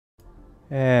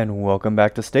And welcome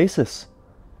back to Stasis.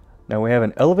 Now we have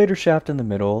an elevator shaft in the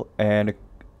middle and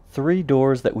 3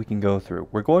 doors that we can go through.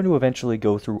 We're going to eventually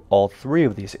go through all 3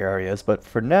 of these areas, but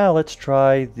for now let's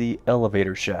try the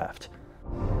elevator shaft.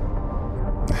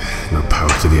 No power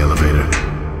to the elevator.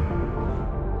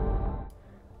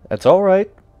 That's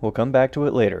alright, we'll come back to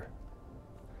it later.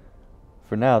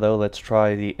 For now though, let's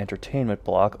try the entertainment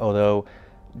block, although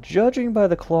judging by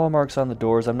the claw marks on the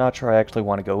doors, I'm not sure I actually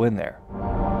want to go in there.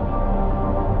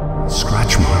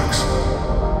 Scratch marks.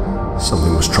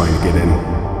 Something was trying to get in.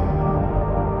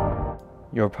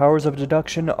 Your powers of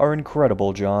deduction are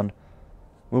incredible, John.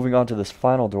 Moving on to this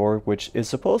final door, which is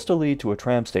supposed to lead to a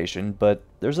tram station, but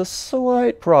there's a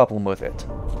slight problem with it.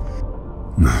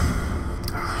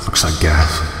 Looks like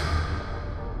gas.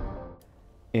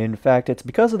 In fact, it's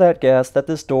because of that gas that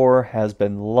this door has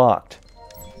been locked.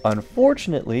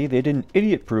 Unfortunately, they didn't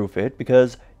idiot-proof it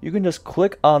because you can just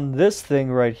click on this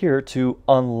thing right here to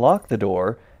unlock the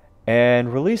door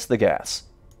and release the gas.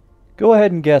 Go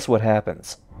ahead and guess what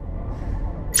happens.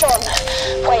 John,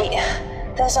 wait.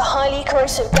 There's a highly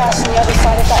corrosive gas on the other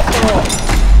side of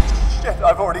that door. Shit,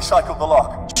 I've already cycled the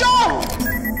lock. John!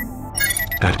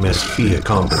 Atmosphere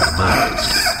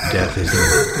compromised. Death is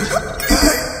imminent.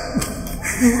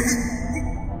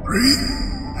 Breathe.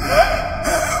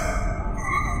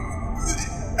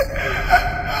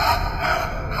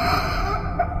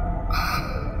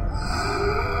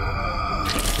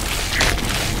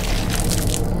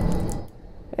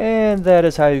 And that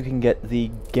is how you can get the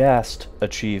gassed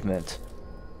achievement.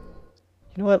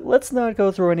 You know what, let's not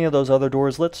go through any of those other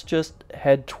doors, let's just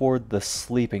head toward the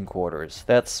sleeping quarters.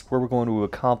 That's where we're going to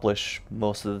accomplish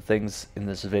most of the things in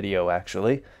this video,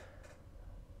 actually.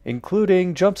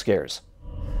 Including jump scares.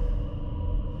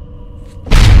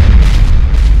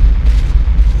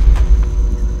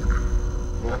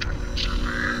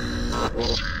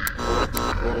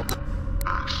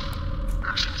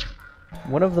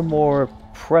 One of the more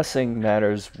pressing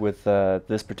matters with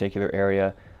this particular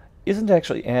area isn't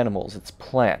actually animals, it's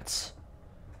plants.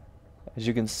 As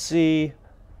you can see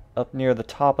up near the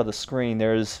top of the screen,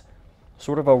 there's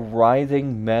sort of a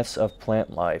writhing mess of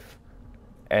plant life,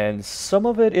 and some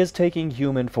of it is taking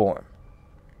human form.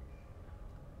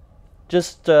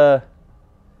 Just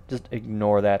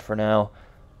ignore that for now.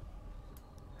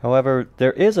 However,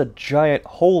 there is a giant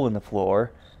hole in the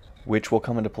floor, which will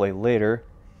come into play later,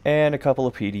 and a couple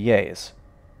of PDAs.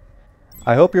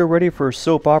 I hope you're ready for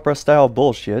soap opera style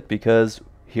bullshit, because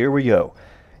here we go.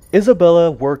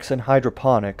 Isabella works in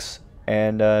hydroponics,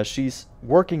 and she's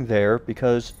working there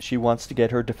because she wants to get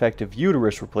her defective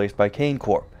uterus replaced by Kane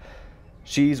Corp.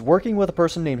 She's working with a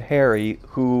person named Harry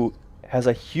who has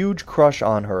a huge crush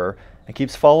on her and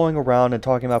keeps following around and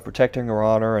talking about protecting her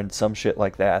honor and some shit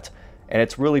like that, and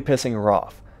it's really pissing her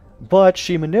off. But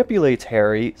she manipulates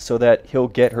Harry so that he'll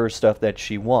get her stuff that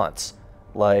she wants,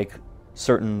 like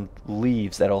certain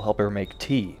leaves that'll help her make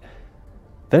tea.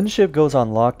 Then the ship goes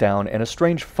on lockdown and a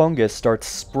strange fungus starts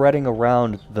spreading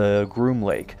around the groom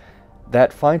lake.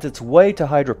 That finds its way to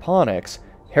hydroponics.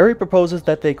 Harry proposes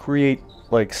that they create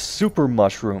like super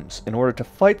mushrooms in order to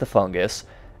fight the fungus,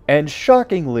 and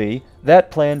shockingly,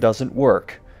 that plan doesn't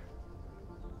work.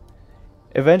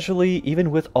 Eventually, even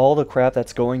with all the crap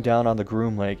that's going down on the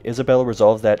groom lake, Isabella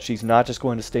resolves that she's not just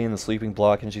going to stay in the sleeping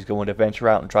block and she's going to venture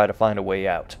out and try to find a way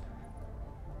out.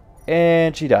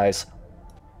 And she dies.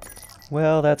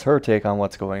 Well, that's her take on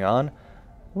what's going on.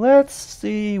 Let's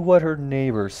see what her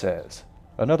neighbor says.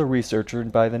 Another researcher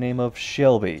by the name of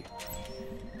Shelby.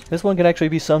 This one can actually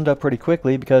be summed up pretty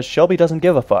quickly because Shelby doesn't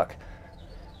give a fuck.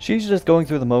 She's just going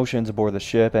through the motions aboard the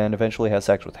ship and eventually has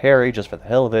sex with Harry just for the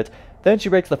hell of it. Then she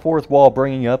breaks the 4th wall,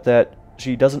 bringing up that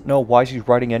she doesn't know why she's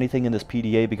writing anything in this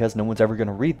PDA because no one's ever going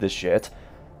to read this shit.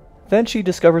 Then she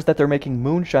discovers that they're making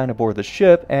moonshine aboard the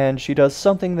ship, and she does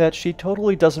something that she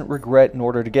totally doesn't regret in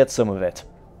order to get some of it.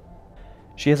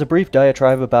 She has a brief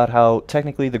diatribe about how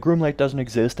technically the groom lake doesn't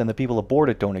exist and the people aboard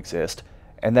it don't exist,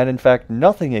 and that in fact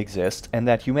nothing exists, and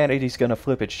that humanity's gonna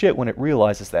flip its shit when it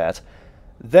realizes that.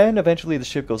 Then eventually the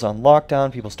ship goes on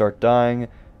lockdown, people start dying.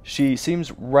 She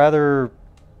seems rather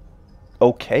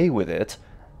okay with it,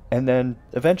 and then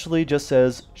eventually just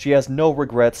says she has no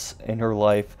regrets in her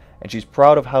life, and she's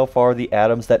proud of how far the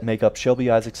atoms that make up Shelby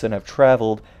Isaacson have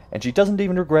traveled, and she doesn't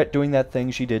even regret doing that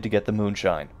thing she did to get the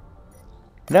moonshine.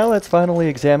 Now let's finally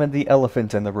examine the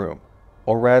elephant in the room,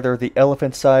 or rather the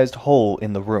elephant-sized hole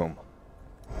in the room.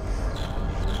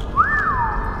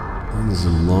 This is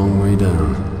a long way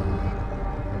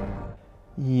down.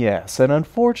 Yes, and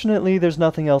unfortunately there's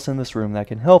nothing else in this room that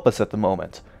can help us at the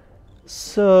moment.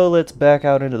 So let's back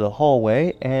out into the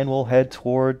hallway and we'll head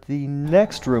toward the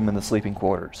next room in the sleeping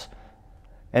quarters.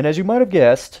 And as you might have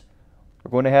guessed,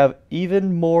 we're going to have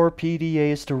even more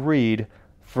PDAs to read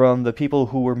from the people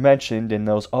who were mentioned in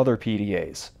those other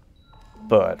PDAs.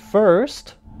 But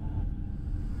first...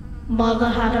 Mother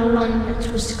had a lung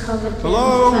that was covered in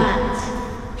fat.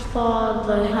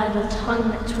 Father had a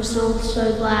tongue that was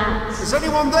also black. Is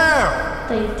anyone there?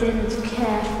 They didn't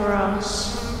care for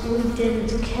us. We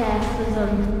didn't care for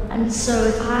them. And so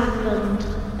it happened,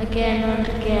 again and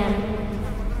again.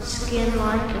 Skin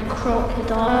like a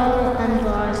crocodile and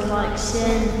eyes like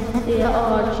sin. The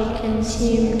RG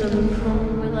consumed them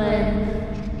from within.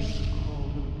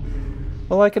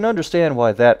 Well, I can understand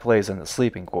why that plays in the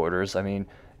sleeping quarters. I mean,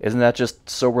 isn't that just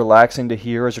so relaxing to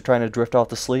hear as you're trying to drift off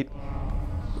to sleep?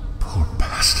 Poor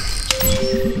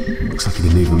bastard. Looks like he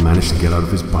didn't even manage to get out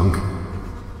of his bunk.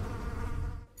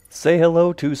 Say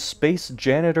hello to Space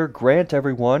Janitor Grant,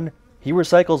 everyone. He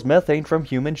recycles methane from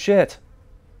human shit.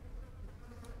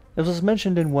 It was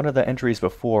mentioned in one of the entries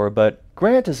before, but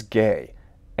Grant is gay,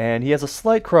 and he has a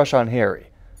slight crush on Harry.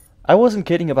 I wasn't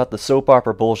kidding about the soap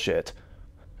opera bullshit.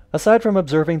 Aside from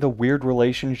observing the weird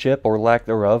relationship, or lack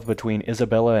thereof, between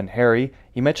Isabella and Harry,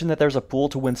 he mentioned that there's a pool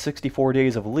to win 64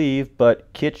 days of leave,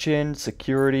 but Kitchen,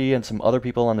 security, and some other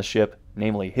people on the ship,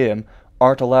 namely him,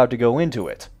 aren't allowed to go into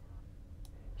it.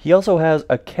 He also has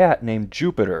a cat named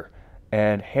Jupiter,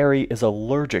 and Harry is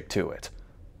allergic to it.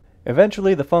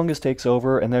 Eventually the fungus takes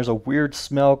over, and there's a weird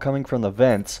smell coming from the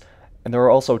vents, and there are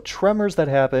also tremors that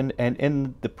happen, and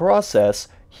in the process,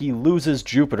 he loses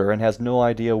Jupiter and has no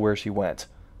idea where she went.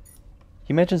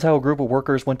 He mentions how a group of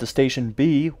workers went to Station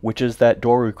B, which is that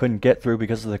door we couldn't get through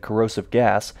because of the corrosive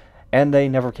gas, and they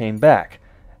never came back.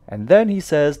 And then he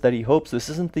says that he hopes this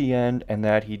isn't the end, and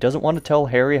that he doesn't want to tell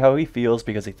Harry how he feels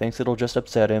because he thinks it'll just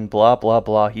upset him, blah blah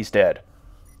blah, he's dead.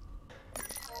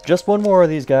 Just one more of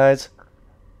these guys.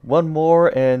 One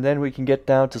more, and then we can get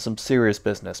down to some serious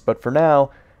business. But for now,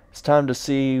 it's time to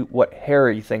see what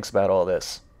Harry thinks about all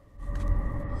this.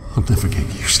 I'll never get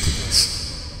used to this.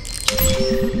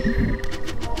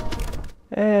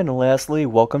 And lastly,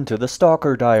 welcome to the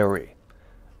Stalker Diary.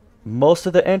 Most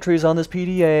of the entries on this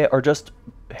PDA are just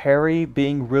Harry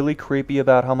being really creepy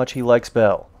about how much he likes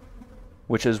Belle,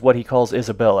 which is what he calls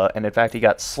Isabella, and in fact he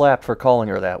got slapped for calling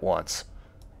her that once.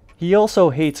 He also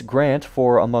hates Grant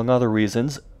for, among other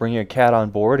reasons, bringing a cat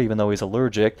on board even though he's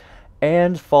allergic,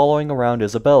 and following around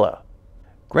Isabella.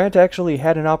 Grant actually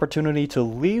had an opportunity to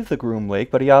leave the Groom Lake,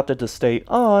 but he opted to stay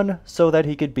on so that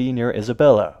he could be near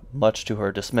Isabella, much to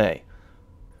her dismay.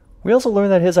 We also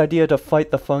learned that his idea to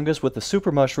fight the fungus with the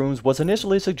super mushrooms was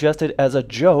initially suggested as a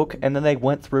joke, and then they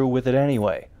went through with it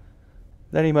anyway.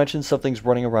 Then he mentions something's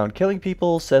running around killing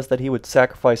people, says that he would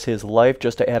sacrifice his life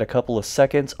just to add a couple of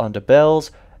seconds onto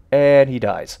Belle's, and he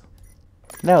dies.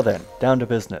 Now then, down to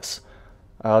business.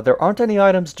 There aren't any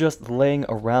items just laying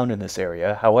around in this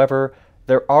area, however,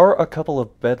 there are a couple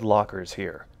of bed lockers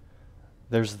here.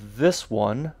 There's this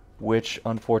one, which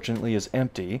unfortunately is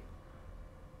empty.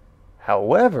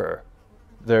 However,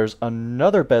 there's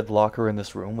another bed locker in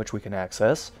this room which we can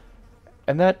access,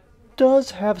 and that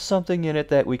does have something in it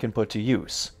that we can put to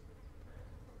use.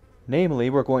 Namely,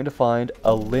 we're going to find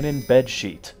a linen bed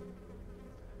sheet.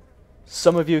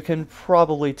 Some of you can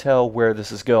probably tell where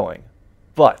this is going,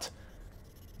 but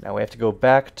now we have to go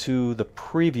back to the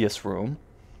previous room,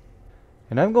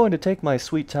 and I'm going to take my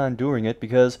sweet time doing it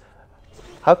because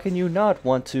how can you not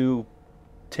want to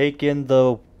take in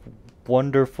the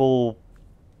wonderful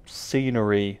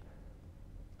scenery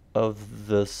of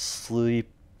the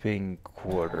sleeping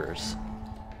quarters?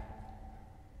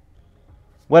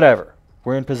 Whatever,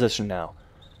 we're in position now.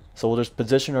 So we'll just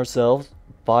position ourselves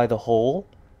by the hole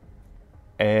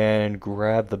and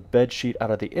grab the bed sheet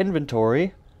out of the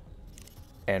inventory.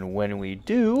 And when we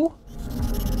do,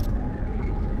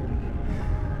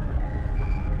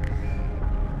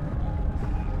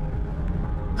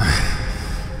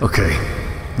 Okay,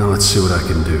 now let's see what I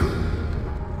can do.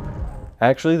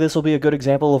 actually, this will be a good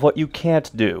example of what you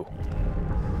can't do.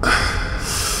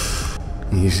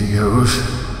 Easy goes.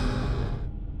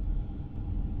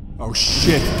 Oh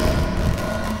shit!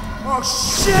 Oh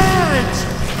shit!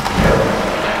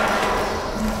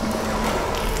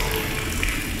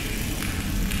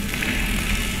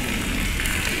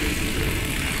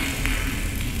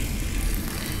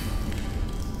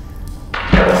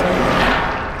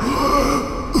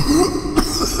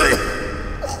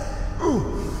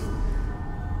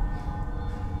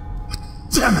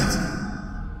 Damn it!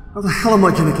 How the hell am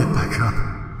I gonna get back up?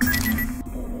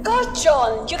 God,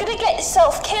 John, you're gonna get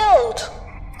yourself killed.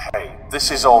 Hey,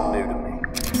 this is all new to me.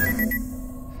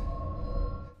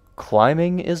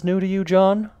 Climbing is new to you,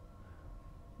 John?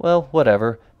 Well,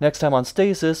 whatever. Next time on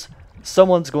Stasis,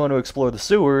 someone's going to explore the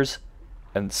sewers,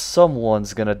 and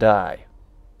someone's gonna die.